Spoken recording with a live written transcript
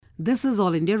This is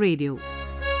All India Radio.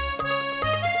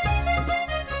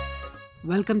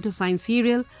 Welcome to Science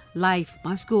Serial, Life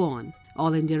Must Go On.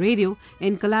 All India Radio,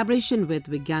 in collaboration with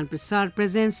Vigyan Prasar,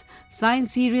 presents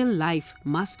Science Serial, Life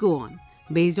Must Go On,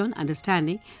 based on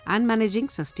understanding and managing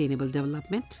sustainable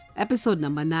development. Episode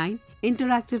number 9,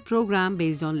 interactive program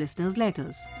based on listeners'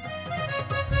 letters.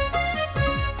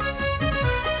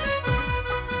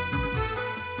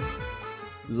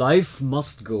 Life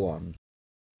must go on.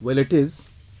 Well, it is.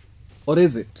 Or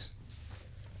is it?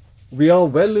 We are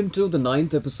well into the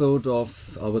 9th episode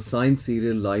of our science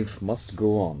serial Life Must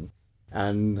Go On.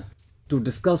 And to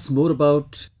discuss more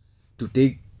about, to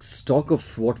take stock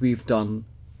of what we've done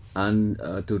and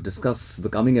to discuss the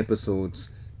coming episodes,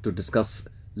 to discuss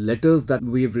letters that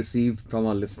we have received from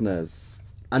our listeners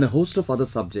and a host of other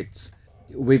subjects,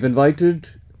 we've invited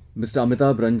Mr.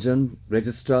 Amitabh Ranjan,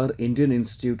 Registrar, Indian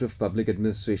Institute of Public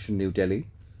Administration, New Delhi,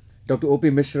 Dr. O.P.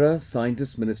 Mishra,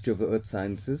 Scientist, Ministry of the Earth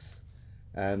Sciences,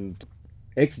 and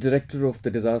ex-Director of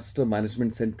the Disaster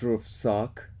Management Center of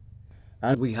SARC.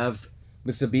 And we have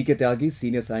Mr. B.K. Tyagi,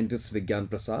 Senior Scientist, Vigyan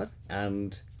Prasar,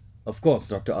 and of course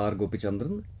Dr. R.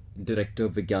 Gopichandran, Director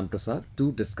of Vigyan Prasar,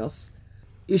 to discuss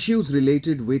issues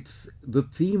related with the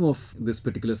theme of this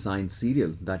particular science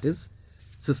serial, that is,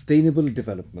 sustainable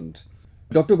development.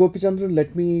 Dr. Gopichandran,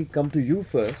 let me come to you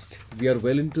first. We are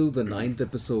well into the 9th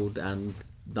episode, and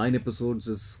 9 episodes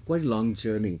is quite a long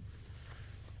journey.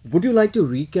 Would you like to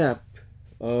recap,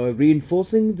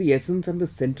 reinforcing the essence and the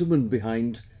sentiment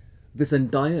behind this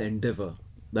entire endeavor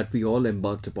that we all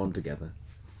embarked upon together?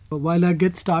 While I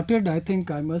get started, I think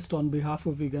I must, on behalf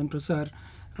of Vigyan Prasar,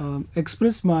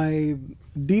 express my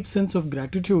deep sense of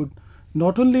gratitude,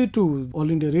 not only to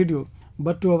All India Radio,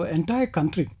 but to our entire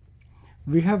country.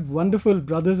 We have wonderful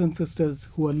brothers and sisters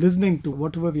who are listening to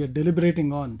whatever we are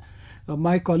deliberating on.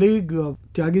 My colleague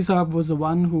Tyagi Saab was the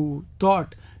one who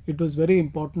thought it was very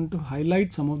important to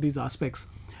highlight some of these aspects,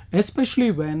 especially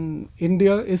when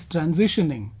India is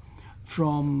transitioning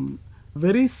from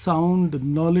very sound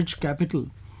knowledge capital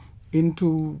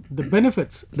into the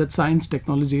benefits that science,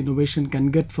 technology, innovation can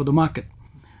get for the market.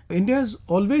 India has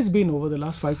always been, over the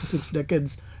last 5 to 6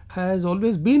 decades, has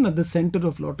always been at the center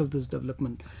of a lot of this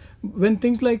development. When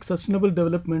things like sustainable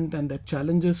development and their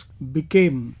challenges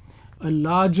became a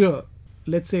larger,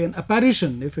 let's say, an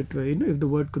apparition, if it were, if the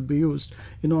word could be used,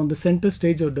 on the center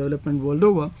stage of development world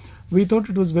over, we thought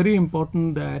it was very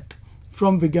important that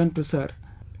from Vigyan Prasar,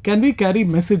 can we carry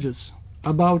messages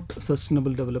about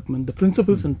sustainable development, the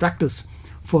principles and practice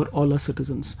for all our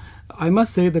citizens. I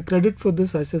must say the credit for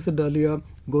this, as I said earlier,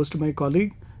 goes to my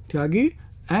colleague Tyagi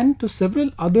and to several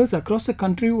others across the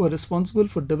country who are responsible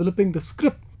for developing the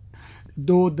script.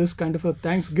 Though this kind of a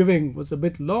Thanksgiving was a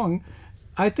bit long,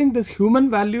 I think this human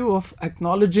value of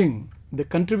acknowledging the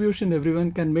contribution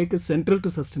everyone can make is central to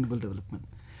sustainable development.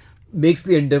 Makes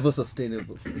the endeavor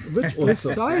sustainable. Which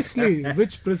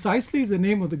precisely is the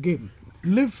name of the game.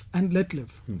 Live and let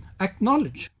live.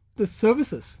 Acknowledge the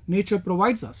services nature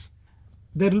provides us.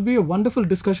 There will be a wonderful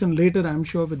discussion later, I'm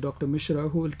sure, with Dr. Mishra,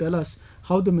 who will tell us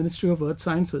how the Ministry of Earth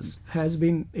Sciences has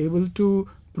been able to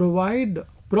provide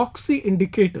proxy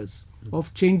indicators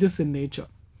of changes in nature.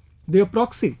 They are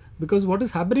proxy because what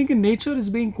is happening in nature is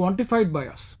being quantified by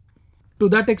us. To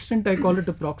that extent, I call it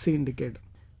a proxy indicator.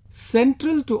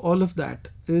 Central to all of that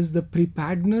is the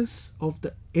preparedness of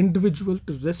the individual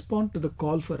to respond to the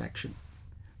call for action.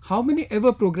 How many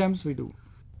ever programs we do,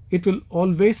 it will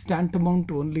always tantamount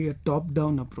to only a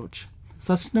top-down approach.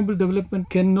 Sustainable development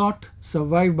cannot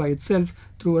survive by itself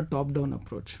through a top-down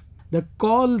approach. The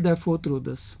call, therefore, through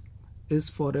this is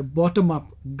for a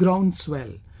bottom-up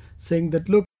groundswell, saying that,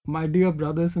 look, my dear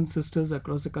brothers and sisters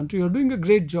across the country, you're doing a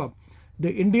great job.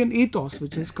 The Indian ethos,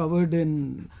 which is covered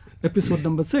in episode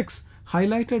number 6,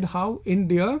 highlighted how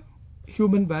India,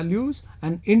 human values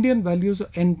and Indian values are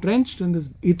entrenched in this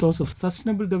ethos of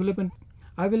sustainable development.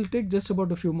 I will take just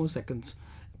about a few more seconds.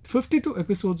 52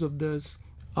 episodes of this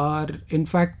are, in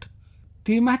fact,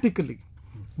 thematically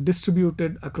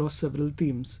distributed across several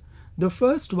themes. The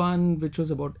first one, which was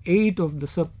about 8 of the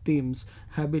sub-themes,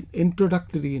 have been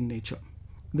introductory in nature.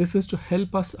 This is to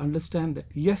help us understand that,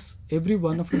 yes, every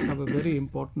one of us have a very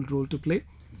important role to play.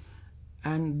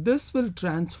 And this will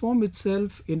transform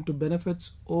itself into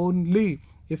benefits only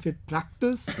if it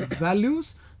practice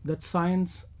values that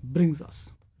science brings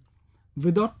us.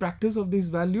 Without practice of these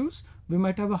values, we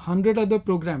might have 100 other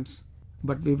programs,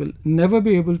 but we will never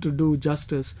be able to do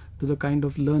justice to the kind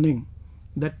of learning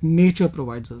that nature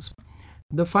provides us.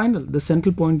 The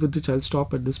central point with which I'll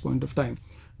stop at this point of time.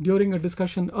 During a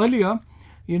discussion earlier,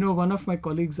 one of my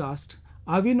colleagues asked,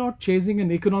 are we not chasing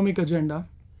an economic agenda?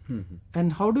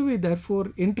 And how do we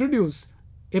therefore introduce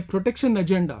a protection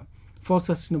agenda for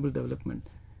sustainable development.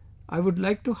 I would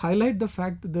like to highlight the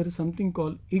fact that there is something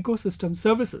called ecosystem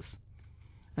services.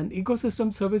 And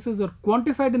ecosystem services are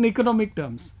quantified in economic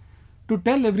terms to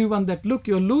tell everyone that, look,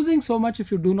 you're losing so much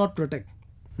if you do not protect.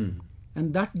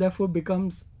 And that therefore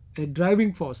becomes a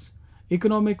driving force.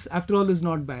 Economics, after all, is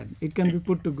not bad. It can be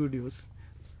put to good use.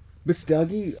 Mr.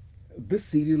 Tyagi, this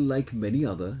serial, like many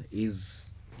other, is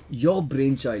your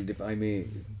brainchild, if I may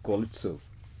call it so.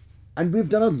 And we've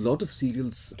done a lot of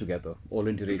serials together, All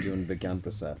India Radio and Vigyan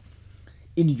Prasad.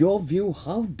 In your view,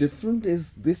 how different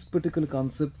is this particular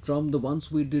concept from the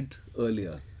ones we did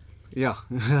earlier? Yeah,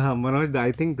 Manoj,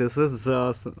 I think this is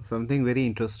something very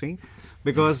interesting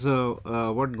because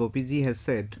what Gopiji has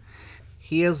said,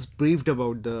 he has briefed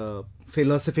about the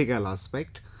philosophical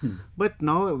aspect. But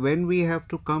now when we have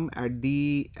to come at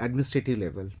the administrative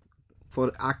level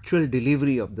for actual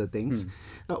delivery of the things,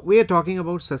 we are talking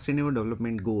about Sustainable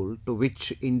Development Goal, to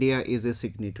which India is a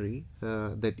signatory,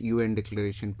 that UN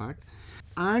declaration part.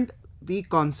 And the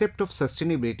concept of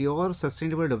sustainability or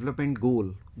Sustainable Development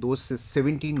Goal, those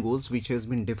 17 goals which has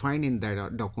been defined in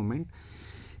that document,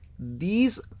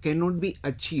 these cannot be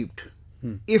achieved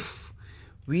if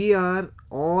we are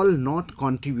all not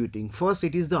contributing. First,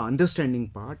 it is the understanding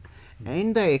part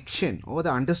and the action, or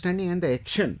the understanding and the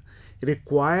action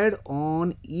required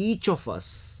on each of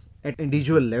us at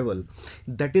individual level.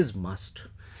 That is must.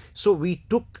 So we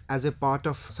took as a part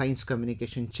of Science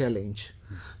Communication Challenge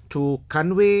to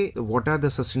convey what are the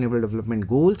Sustainable Development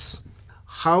Goals,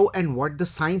 how and what the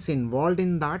science involved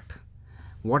in that,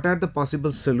 what are the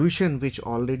possible solutions which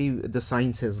already the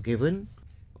science has given,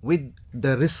 with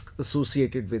the risk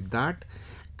associated with that,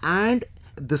 and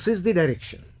this is the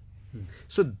direction.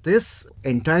 So this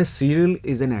entire serial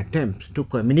is an attempt to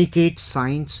communicate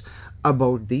science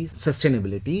about the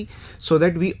sustainability, so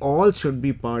that we all should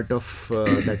be part of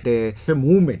that a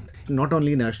movement, not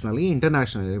only nationally,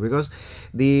 internationally, because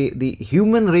the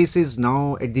human race is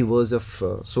now at the verge of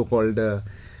so-called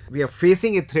we are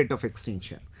facing a threat of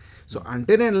extinction. So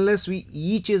until and unless we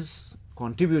each is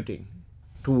contributing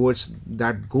towards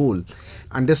that goal,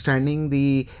 understanding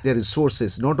the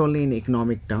resources not only in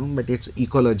economic term but its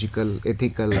ecological,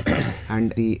 ethical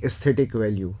and the aesthetic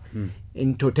value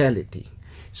in totality.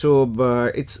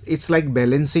 So it's like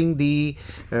balancing the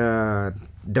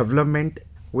development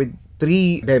with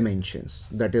three dimensions.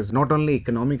 That is not only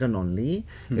economical only,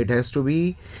 it has to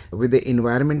be with the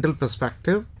environmental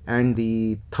perspective, and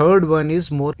the third one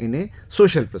is more in a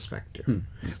social perspective.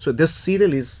 So this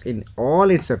serial is, in all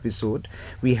its episode,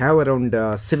 we have around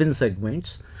 7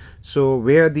 segments. So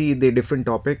where the different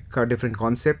topic, different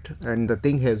concept and the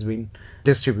thing has been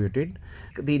distributed.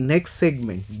 The next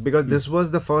segment, because this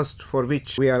was the first for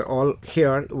which we are all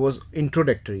here, was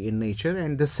introductory in nature,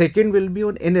 and the second will be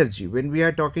on energy. When we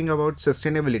are talking about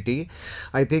sustainability,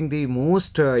 I think the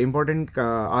most important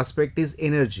aspect is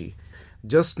energy.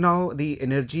 Just now the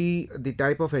energy, the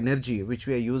type of energy which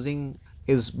we are using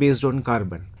is based on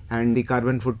carbon, and the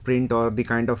carbon footprint or the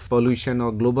kind of pollution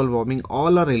or global warming,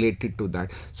 all are related to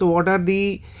that. So what are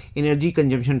the energy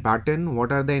consumption pattern,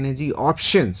 what are the energy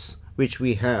options which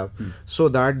we have, so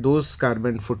that those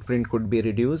carbon footprint could be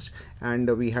reduced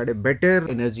and we had a better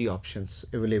energy options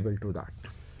available to that.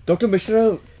 Dr.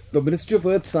 Mishra, the Ministry of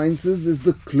Earth Sciences is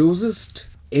the closest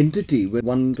entity when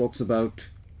one talks about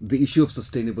the issue of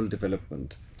sustainable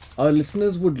development. Our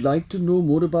listeners would like to know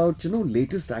more about,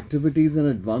 latest activities and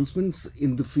advancements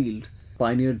in the field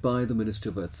pioneered by the Ministry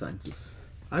of Earth Sciences.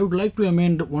 I would like to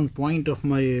amend one point of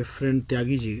my friend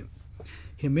Tyagiji.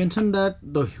 He mentioned that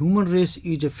the human race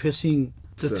is facing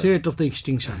the threat of the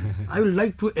extinction. I would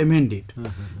like to amend it.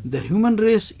 The human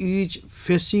race is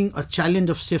facing a challenge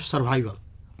of safe survival.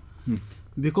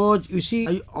 Because you see,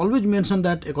 I always mention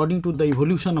that according to the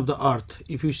evolution of the earth,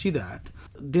 if you see that,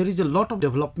 there is a lot of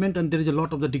development and there is a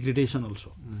lot of the degradation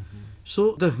also.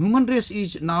 So the human race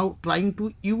is now trying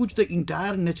to use the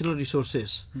entire natural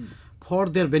resources for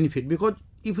their benefit. Because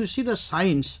if you see the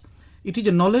science, it is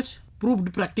a knowledge,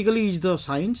 proved practically is the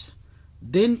science.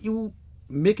 Then you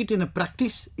make it in a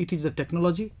practice, it is the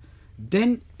technology.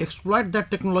 Then exploit that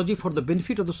technology for the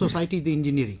benefit of the society, the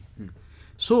engineering.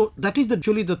 So that is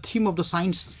actually the theme of the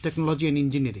science, technology and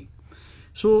engineering.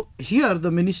 So here the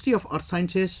Ministry of Earth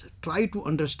Sciences try to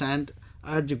understand,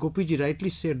 as Gopiji rightly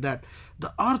said, that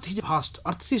the earth is vast,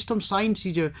 earth system science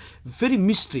is a very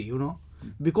mystery,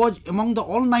 because among the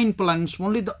all 9 planets,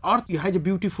 only the earth has a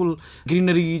beautiful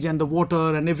greeneries and the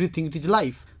water and everything, it is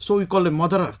life. So we call it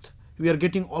Mother Earth. We are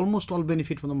getting almost all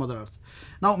benefit from the Mother Earth.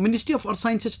 Now Ministry of Earth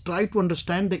Sciences try to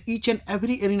understand the each and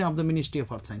every arena of the Ministry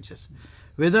of Earth Sciences,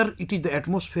 whether it is the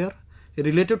atmosphere,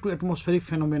 related to atmospheric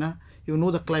phenomena, you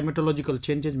know the climatological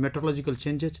changes, meteorological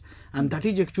changes, and that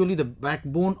is actually the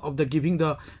backbone of the giving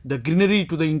the greenery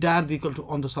to the entire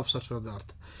on the subsurface of the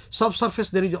earth. Subsurface,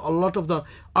 there is a lot of the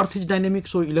earth is dynamic,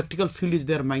 so electrical field is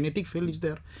there, magnetic field is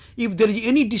there. If there is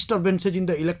any disturbances in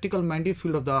the electrical magnetic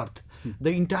field of the earth,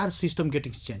 the entire system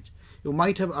getting changed. You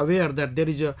might have aware that there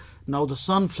is now the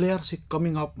sun flares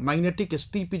coming up, magnetic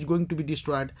strip is going to be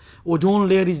destroyed, ozone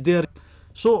layer is there.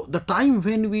 So the time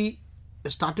when we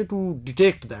started to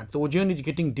detect that the ozone is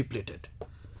getting depleted,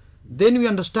 then we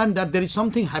understand that there is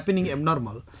something happening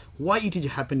abnormal. Why it is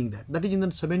happening that is in the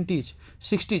 70s,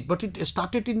 60s, but it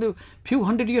started in the few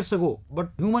hundred years ago, but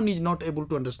human is not able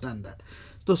to understand that.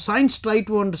 So science try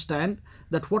to understand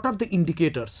that what are the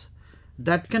indicators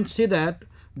that can say that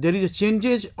there is a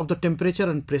changes of the temperature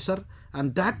and pressure,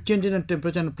 and that changes in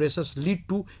temperature and pressures lead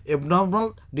to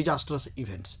abnormal disastrous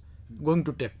events going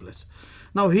to take place.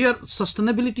 Now here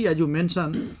sustainability, as you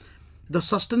mentioned, the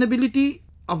sustainability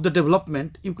of the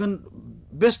development, you can,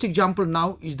 best example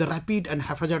now is the rapid and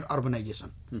haphazard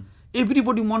urbanization.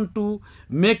 Everybody want to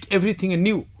make everything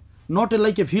anew, not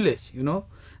like a village, you know.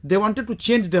 They wanted to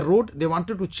change their road, they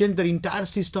wanted to change their entire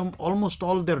system, almost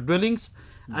all their dwellings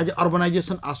as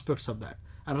urbanization aspects of that.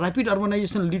 And rapid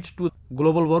urbanization leads to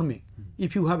global warming.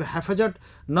 If you have a haphazard,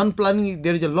 non-planning,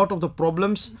 there is a lot of the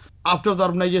problems after the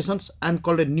urbanizations and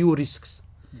called a new risks.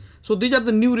 So these are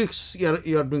the new risks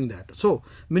you are doing that. So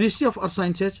Ministry of Earth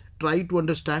Sciences try to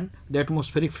understand the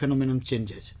atmospheric phenomenon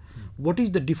changes. What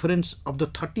is the difference of the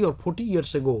 30 or 40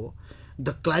 years ago,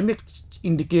 the climate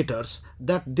indicators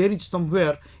that there is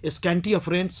somewhere a scanty of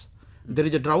rains, there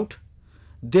is a drought,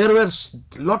 there were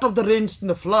lot of the rains in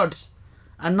the floods,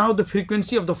 and now the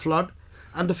frequency of the flood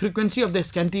and the frequency of the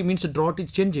scanty means the drought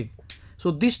is changing. So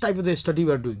this type of the study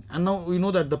we are doing, and now we know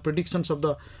that the predictions of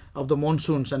the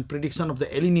monsoons and prediction of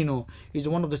the El Nino is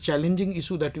one of the challenging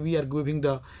issue that we are giving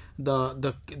the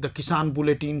Kisan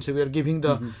bulletins, we are giving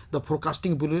the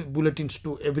forecasting bulletins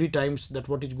to every times that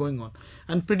what is going on.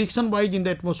 And prediction wise in the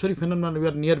atmospheric phenomenon we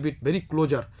are near bit very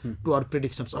closer to our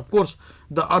predictions. Of course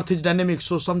the earth is dynamic,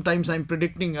 so sometimes I am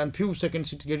predicting and few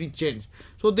seconds it's getting changed.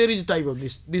 So there is a type of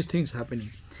these things happening.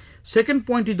 Second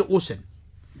point is the ocean,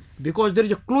 because there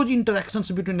is a close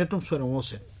interactions between atmosphere and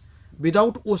ocean.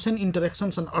 Without ocean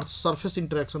interactions and earth's surface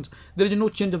interactions, there is no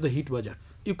change of the heat budget.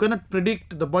 You cannot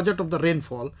predict the budget of the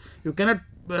rainfall. You cannot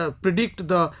predict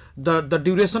the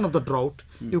duration of the drought.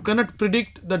 You cannot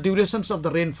predict the durations of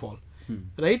the rainfall,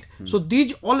 right? So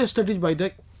these all studied by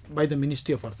the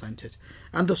Ministry of Earth Sciences.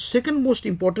 And the second most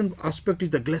important aspect is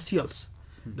the glacials,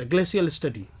 the glacial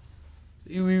study.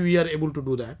 We are able to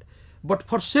do that. But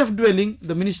for safe dwelling,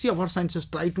 the Ministry of Earth Sciences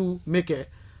try to make a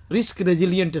risk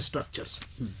resilient structures.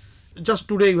 Just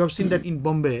today you have seen that in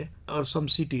Bombay or some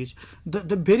cities,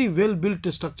 the very well built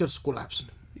structures collapsed.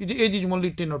 The age is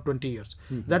only 10 or 20 years.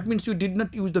 That means we did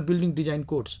not use the building design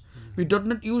codes. We did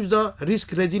not use the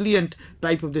risk resilient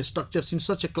type of the structures in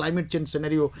such a climate change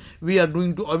scenario. We are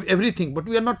doing to everything, but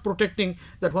we are not protecting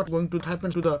that what is going to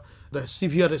happen to the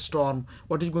severe storm,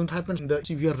 what is going to happen in the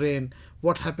severe rain,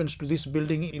 what happens to this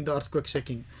building in the earthquake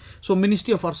shaking. So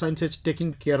Ministry of Earth Sciences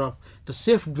taking care of the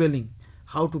safe dwelling,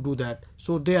 how to do that.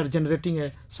 So they are generating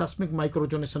a seismic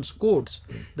microresonations codes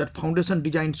that foundation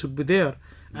design should be there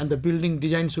and the building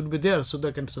design should be there so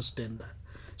they can sustain that.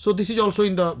 So this is also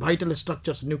in the vital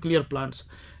structures, nuclear plants,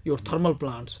 your thermal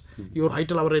plants, your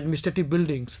vital our administrative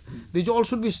buildings. These all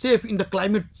should be safe in the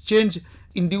climate change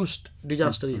induced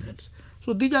disaster events.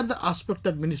 So these are the aspects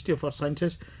that Ministry of Earth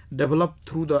Sciences developed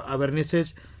through the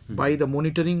awarenesses by the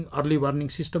monitoring, early warning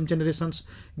system generations,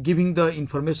 giving the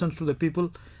information to the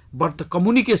people. But the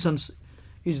communications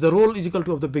is the role is equal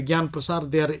to of the Vigyan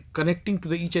Prasar. They are connecting to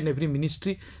the each and every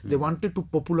ministry. They wanted to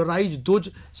popularize those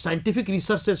scientific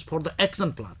researches for the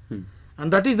action plan.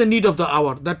 And that is the need of the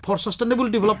hour, that for sustainable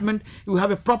development you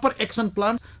have a proper action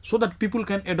plan so that people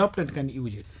can adopt and can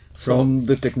use it. From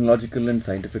the technological and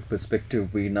scientific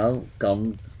perspective, we now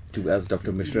come to, as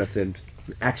Dr. Mishra said,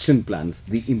 action plans,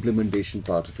 the implementation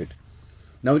part of it.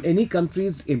 Now, in any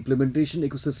country's implementation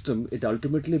ecosystem, it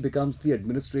ultimately becomes the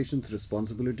administration's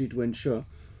responsibility to ensure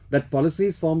that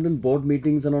policies formed in board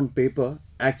meetings and on paper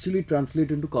actually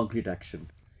translate into concrete action.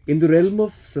 In the realm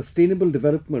of sustainable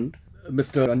development,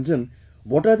 Mr. Ranjan,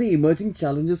 what are the emerging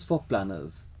challenges for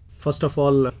planners? First of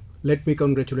all, let me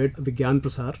congratulate Vigyan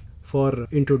Prasar for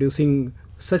introducing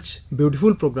such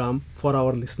beautiful program for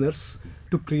our listeners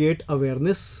to create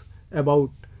awareness about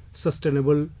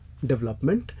sustainable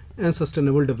development and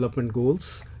sustainable development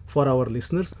goals for our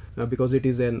listeners because it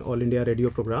is an All India Radio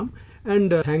program,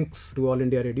 and thanks to All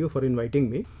India Radio for inviting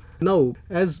me. Now,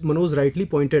 as Manoj rightly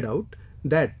pointed out,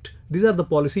 that these are the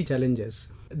policy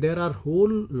challenges. there are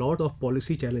whole lot of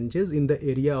policy challenges in the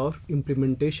area of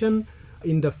implementation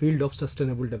in the field of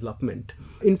sustainable development.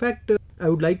 In fact, I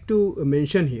would like to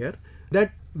mention here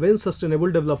that when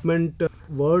sustainable development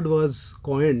word was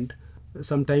coined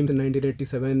sometime in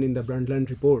 1987 in the Brundtland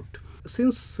report,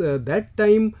 since that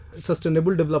time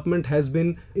sustainable development has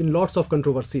been in lots of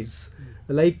controversies.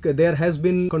 Like there has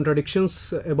been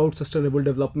contradictions about sustainable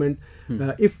development.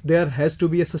 If there has to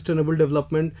be a sustainable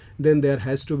development, then there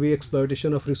has to be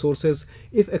exploitation of resources.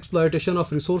 If exploitation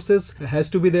of resources has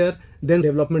to be there, then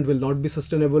development will not be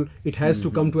sustainable. It has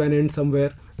to come to an end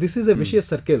somewhere. This is a vicious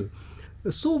circle.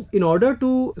 So in order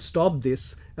to stop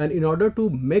this and in order to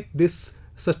make this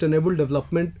sustainable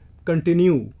development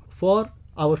continue for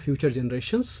our future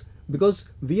generations, because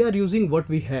we are using what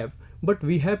we have, but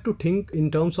we have to think in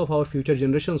terms of our future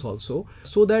generations also,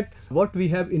 so that what we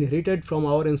have inherited from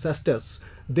our ancestors,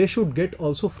 they should get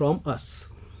also from us.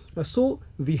 So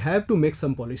we have to make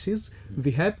some policies, we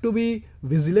have to be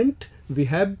vigilant, we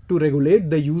have to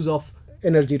regulate the use of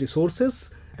energy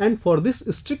resources, and for this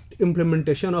strict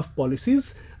implementation of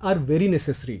policies are very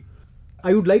necessary.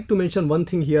 I would like to mention one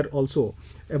thing here also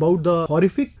about the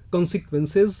horrific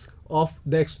consequences of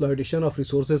the exploitation of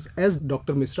resources. As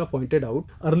Dr. Misra pointed out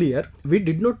earlier, we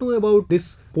did not know about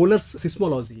this polar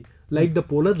seismology. Like the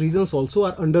polar regions also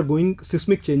are undergoing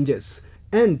seismic changes.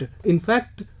 And in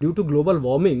fact, due to global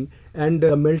warming and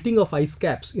melting of ice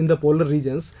caps in the polar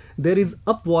regions, there is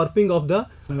upwarping of the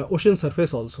ocean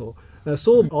surface also.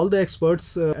 So all the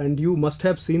experts, and you must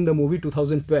have seen the movie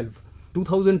 2012.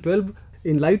 2012,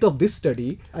 in light of this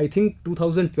study, I think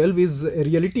 2012 is a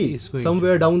reality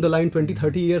somewhere down the line,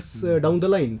 20-30 years down the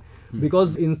line.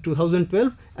 Because in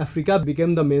 2012, Africa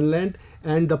became the mainland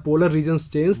and the polar regions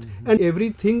changed and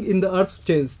everything in the earth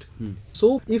changed.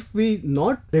 So if we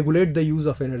not regulate the use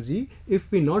of energy, if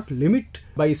we not limit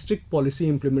by strict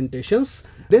policy implementations,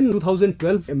 then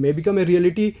 2012 may become a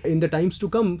reality in the times to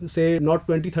come, say not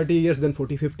 20-30 years, then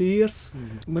 40-50 years.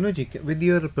 Manoj, with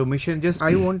your permission, just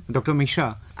I want Dr.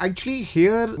 Misra actually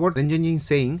hear what Ranjanji is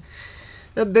saying.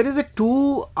 There is a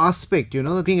two aspect,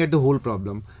 looking at the whole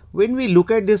problem. When we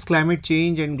look at this climate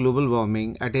change and global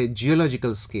warming at a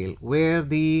geological scale, where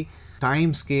the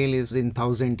time scale is in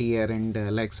 1,000 year and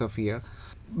lakhs of year,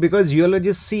 because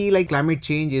geologists see like climate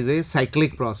change is a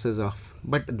cyclic process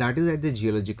but that is at the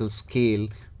geological scale,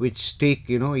 which take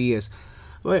years.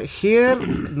 But here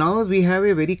now we have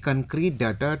a very concrete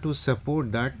data to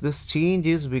support that this change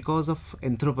is because of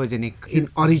anthropogenic in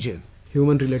origin.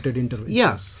 Human-related interventions.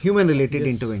 Yes, human-related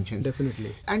interventions.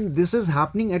 Definitely. And this is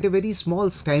happening at a very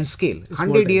small time scale,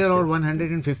 100 years or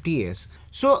 150 years.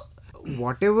 So,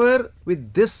 whatever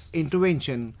with this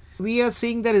intervention, we are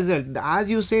seeing the result. As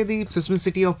you say, the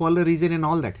seismicity of polar region and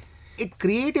all that. It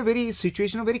creates a very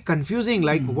situation, very confusing,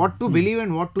 like what to believe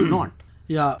and what to not.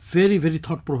 Yeah, very, very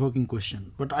thought-provoking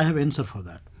question. But I have answer for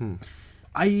that.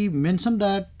 I mentioned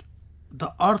that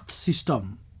the Earth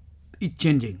system is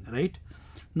changing, right?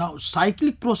 Now,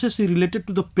 cyclic process is related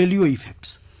to the paleo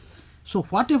effects. So,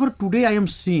 whatever today I am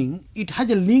seeing, it has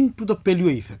a link to the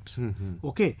paleo effects.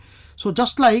 Okay. So,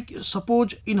 just like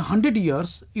suppose in 100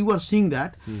 years, you are seeing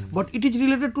that, but it is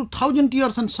related to 1,000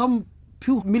 years and some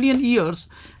few million years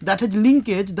that has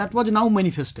linkage that was now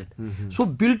manifested. So,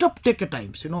 built up take a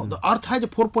time. The Earth has a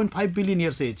 4.5 billion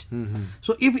years age.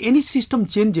 So, if any system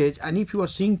changes and if you are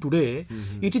seeing today,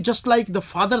 it is just like the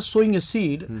father sowing a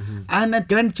seed and a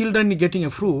grandchildren getting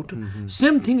a fruit.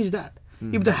 Same thing is that.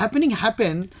 If the happening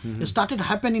happened, started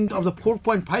happening of the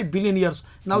 4.5 billion years,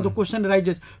 now the question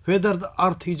arises whether the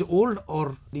Earth is old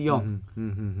or young.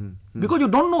 Because you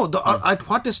don't know at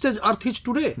what stage Earth is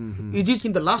today. Is it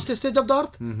in the last stage of the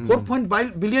Earth?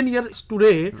 4.5 billion years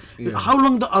today, how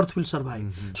long the Earth will survive?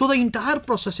 So the entire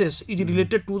processes is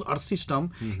related to the Earth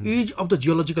system is of the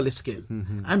geological scale.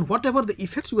 And whatever the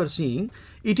effects you are seeing,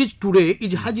 it is today,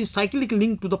 it has a cyclic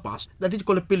link to the past. That is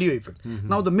called a paleo effect.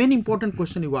 Now the main important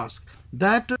question you ask,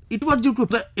 that it was due to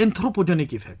the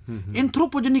anthropogenic effect.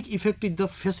 Anthropogenic effect is the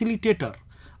facilitator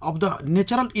of the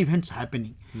natural events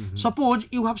happening. Suppose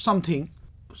you have something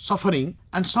suffering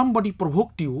and somebody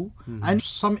provoked you and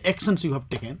some actions you have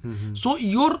taken. So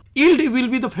your yield will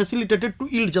be the facilitated to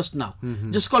yield just now.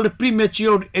 Just called a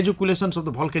premature ejaculations of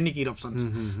the volcanic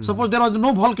eruptions. Suppose there was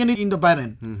no volcano in the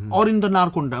Barren or in the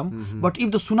Narcondam, but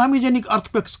if the tsunami-genic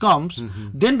earthquakes comes,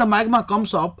 then the magma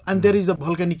comes up and there is the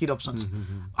volcanic eruptions.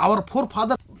 Our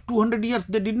forefathers 200 years,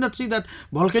 they did not see that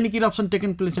volcanic eruption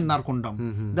taken place in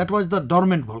Narcondam. That was the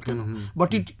dormant volcano.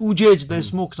 But it oozes the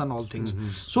smokes and all things.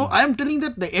 So I am telling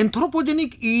that the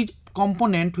anthropogenic is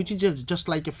component which is just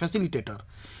like a facilitator.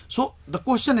 So the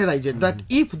question arises that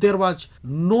if there was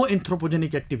no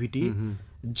anthropogenic activity,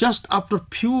 just after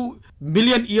few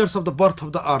million years of the birth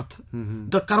of the earth,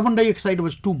 the carbon dioxide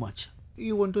was too much.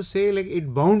 You want to say like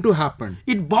it bound to happen.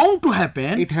 It bound to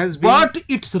happen, It has but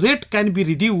its rate can be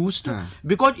reduced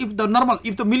because if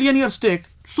the million years take,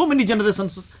 so many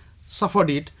generations suffered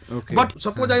it. Okay. But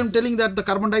suppose I am telling that the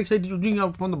carbon dioxide is using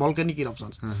out from the volcanic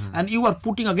eruptions, and you are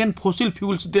putting again fossil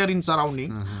fuels there in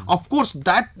surrounding. Of course,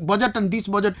 that budget and this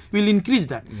budget will increase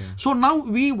that. So now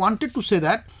we wanted to say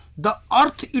that the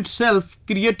earth itself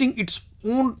creating its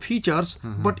own features,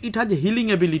 but it has a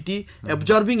healing ability,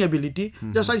 absorbing ability.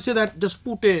 Just I say that just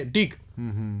put a dig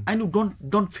and you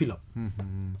don't fill up.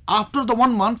 After the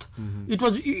 1 month, it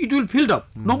will fill up.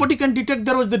 Nobody can detect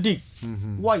there was the dig.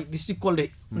 Why? This is called a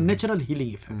natural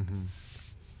healing effect.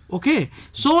 Okay,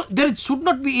 so there should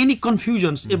not be any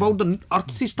confusions about the earth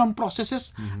system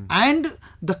processes and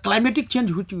the climatic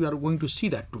change which we are going to see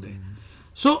that today.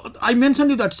 So I mentioned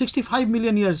you that 65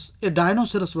 million years a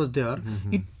dinosaurs was there.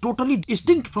 It totally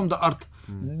distinct from the earth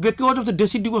because of the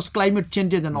deciduous climate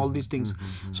changes and all these things.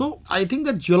 So I think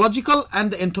that geological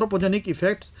and the anthropogenic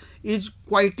effects is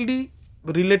quietly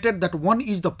related. That one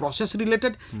is the process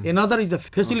related, another is the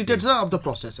facilitator of the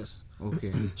processes.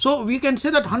 Okay. So we can say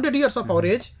that 100 years of our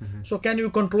age. So can you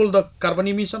control the carbon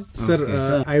emission?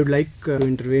 Sir, I would like to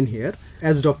intervene here.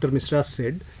 As Dr. Mishra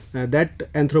said, that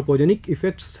anthropogenic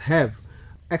effects have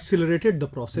accelerated the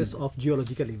process of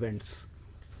geological events.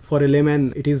 For a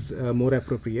layman, it is more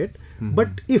appropriate.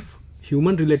 But if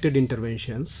human-related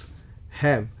interventions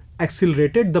have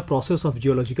accelerated the process of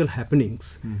geological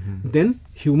happenings, then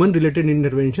human-related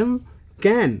intervention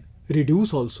can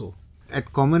reduce also.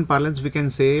 At common parlance, we can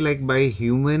say like by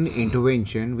human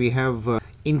intervention, we have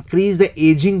increased the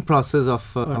aging process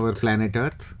of our planet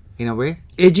Earth in a way.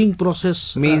 Aging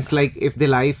process Means like if the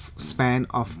lifespan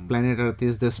of planet Earth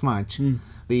is this much,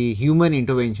 the human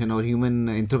intervention or human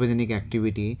anthropogenic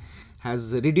activity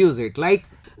has reduced it. Like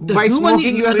by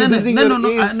smoking, you are reducing your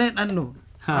age. No.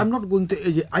 I'm not going to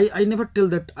age. I never tell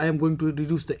that I am going to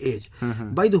reduce the age.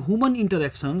 By the human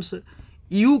interactions,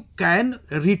 you can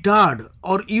retard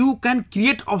or you can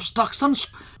create obstructions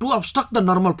to obstruct the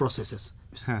normal processes.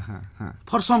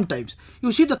 For some times,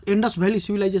 you see the Indus Valley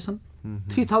civilization,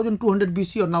 3200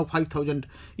 BC or now 5000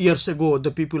 years ago,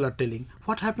 the people are telling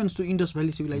what happens to Indus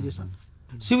Valley civilization.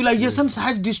 Civilizations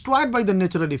has destroyed by the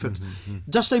natural effects.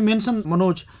 Just I mentioned,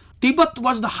 Manoj, Tibet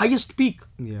was the highest peak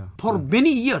for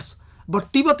many years.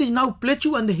 But Tibet is now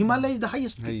plateau and the Himalaya is the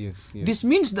highest peak. This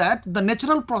means that the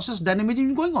natural process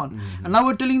dynamism is going on. And now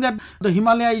we're telling that the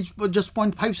Himalaya is just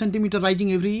 0.5 centimeter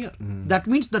rising every year. That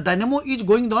means the dynamo is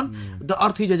going on, the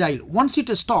earth is agile. Once it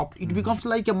is stopped, it becomes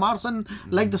like a Mars and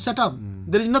like the Saturn.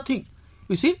 There is nothing.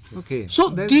 You see? Okay. So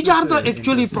these are the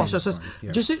actually processes.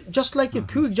 Just like a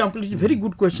few examples, very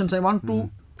good questions. I want to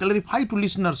clarify to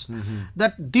listeners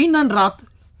that Din and Rat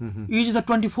is the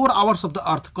 24 hours of the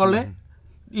earth called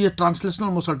a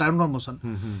translational motion, diurnal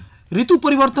motion. Ritu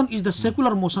Parivartan is the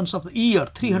secular motions of the year,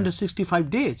 365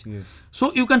 days.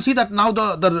 So you can see that now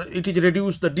it is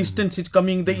reduced, the distance is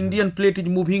coming, the Indian plate is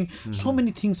moving, so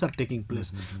many things are taking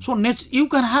place. So next, you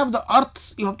can have the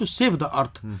earth, you have to save the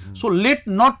earth. So let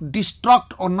not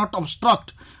destruct or not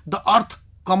obstruct the earth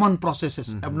common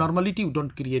processes. Abnormality, you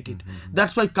don't create it.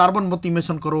 That's why carbon mat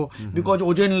emission karo, because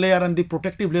ozone layer and the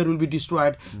protective layer will be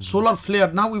destroyed. Solar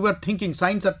flare, now we were thinking,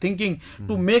 science are thinking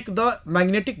to make the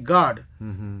magnetic guard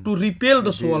to repel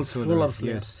the solar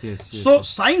flares. So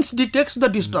science detects the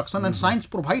destruction and science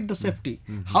provides the safety.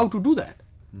 How to do that?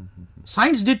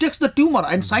 Science detects the tumor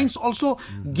and science also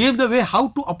gave the way how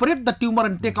to operate the tumor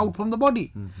and take out from the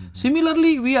body.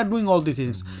 Similarly, we are doing all these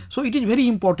things. So it is very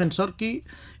important, sir, ki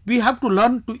we have to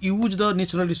learn to use the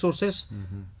natural resources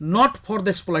not for the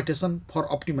exploitation, for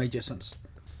optimizations.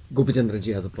 Gopichandra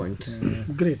ji has a point.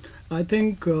 Great. I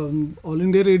think All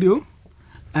India Radio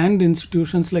and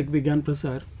institutions like Vigyan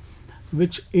Prasar,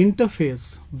 which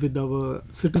interface with our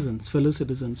citizens, fellow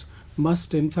citizens,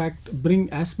 must in fact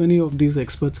bring as many of these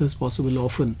experts as possible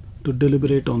often to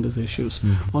deliberate on these issues.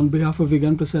 On behalf of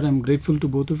Vigyan Prasar, I'm grateful to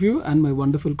both of you and my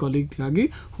wonderful colleague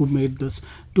Tyagi who made this.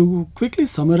 To quickly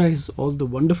summarize all the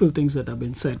wonderful things that have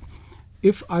been said,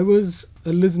 if I was a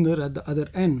listener at the other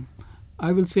end,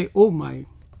 I will say, oh my,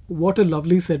 what a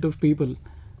lovely set of people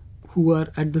who are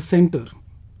at the center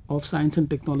of science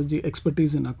and technology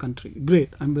expertise in our country.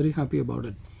 Great, I'm very happy about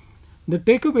it. The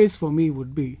takeaways for me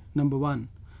would be, number one,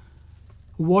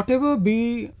 whatever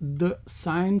be the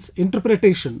science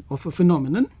interpretation of a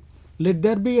phenomenon, let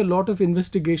there be a lot of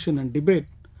investigation and debate.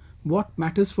 What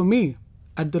matters for me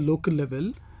at the local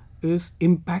level is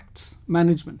impacts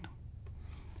management.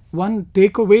 One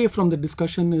takeaway from the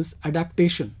discussion is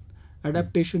adaptation.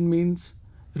 Adaptation means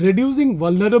reducing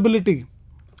vulnerability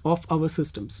of our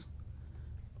systems.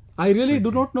 I really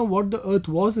do not know what the earth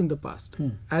was in the past.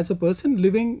 As a person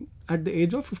living at the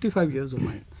age of 55 years of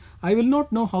mine, I will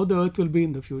not know how the earth will be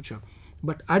in the future.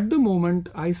 But at the moment,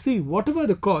 I see whatever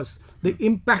the cause, the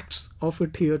impacts of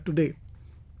it here today.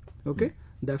 Okay?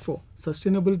 Therefore,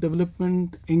 sustainable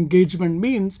development engagement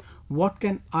means what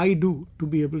can I do to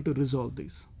be able to resolve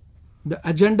these? The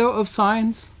agenda of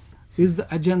science is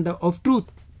the agenda of truth.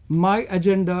 My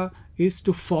agenda is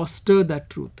to foster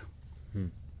that truth.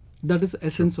 That is the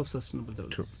essence of sustainable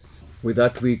development. With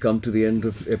that, we come to the end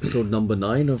of episode number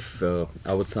 9 of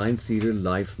our science serial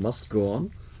Life Must Go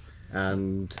On.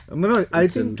 And Manoj, I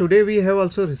it's think today we have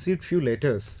also received few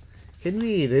letters. Can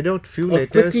we read out few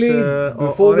letters quickly,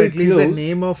 before or we at least the close,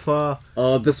 name of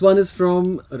this one is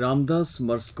from Ramdas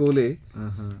Marskole,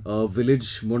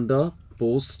 village Munda,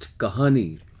 post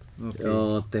Kahani,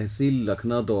 Tehsil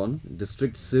Lakhnadon,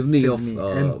 district Sivni of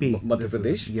MP. Madhya This is-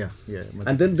 Pradesh. Yeah.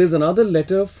 And then there's another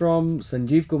letter from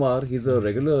Sanjeev Kumar. He's a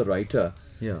regular writer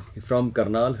from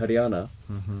Karnal, Haryana.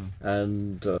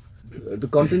 And the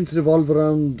contents revolve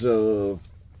around,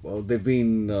 they've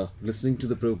been listening to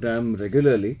the program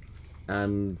regularly.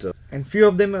 And few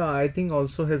of them I think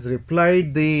also has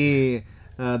replied the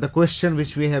question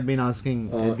which we have been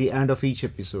asking at the end of each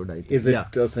episode. I think. is it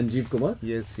Sanjeev Kumar?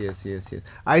 Yes.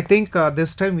 I think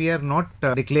this time we are not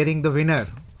declaring the winner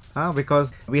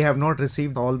because we have not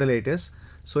received all the letters.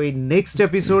 So in next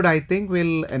episode, I think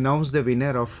we'll announce the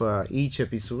winner of each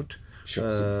episode.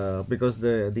 Sure. Because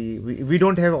we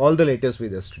don't have all the letters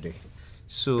with us today.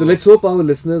 So let's hope our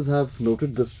listeners have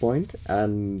noted this point,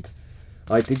 and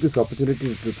I take this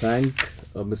opportunity to thank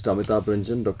Mr. Amitabh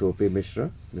Ranjan, Dr. O.P.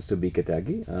 Mishra, Mr. B.K.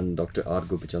 Tyagi and Dr. R.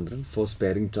 Gopichandran for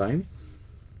sparing time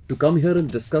to come here and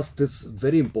discuss this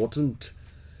very important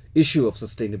issue of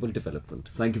sustainable development.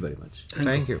 Thank you very much.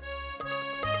 Thank you.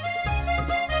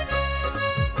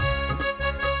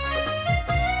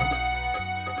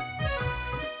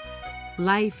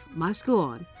 Life must go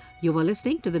on. You were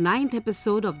listening to the 9th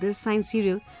episode of this science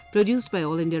serial produced by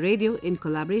All India Radio in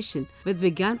collaboration with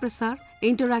Vigyan Prasar,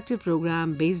 interactive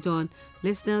program based on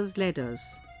listeners' letters.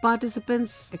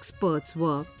 Participants, experts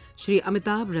were Shri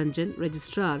Amitabh Ranjan,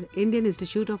 Registrar, Indian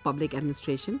Institute of Public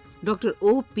Administration, Dr.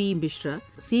 O.P. Mishra,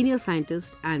 Senior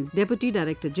Scientist and Deputy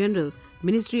Director General,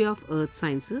 Ministry of Earth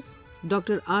Sciences,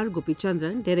 Dr. R.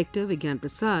 Gopichandran, Director, Vigyan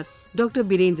Prasar, Dr.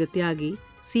 Birendra Tyagi,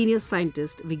 Senior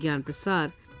Scientist, Vigyan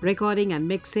Prasar, recording and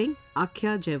mixing,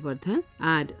 Akhya Jayavardhan,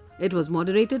 and it was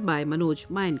moderated by Manoj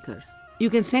Mainkar. You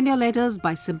can send your letters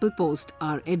by simple post.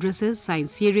 Our address is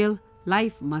Science Serial,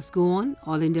 Life Must Go On,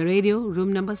 All India Radio,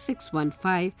 room number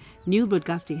 615, New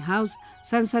Broadcasting House,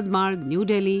 Sansad Marg, New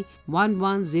Delhi,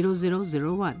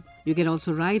 110001. You can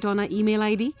also write on our email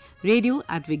ID,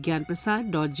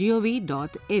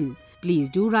 radio@vigyanprasad.gov.in. Please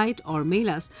do write or mail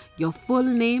us your full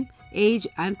name, age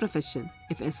and profession.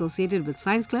 If associated with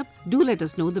Science Club, do let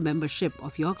us know the membership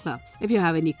of your club. If you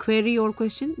have any query or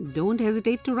question, don't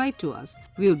hesitate to write to us.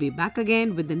 We will be back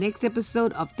again with the next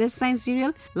episode of this science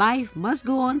serial. Life must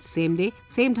go on, same day,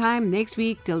 same time next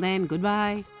week. Till then,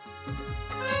 goodbye.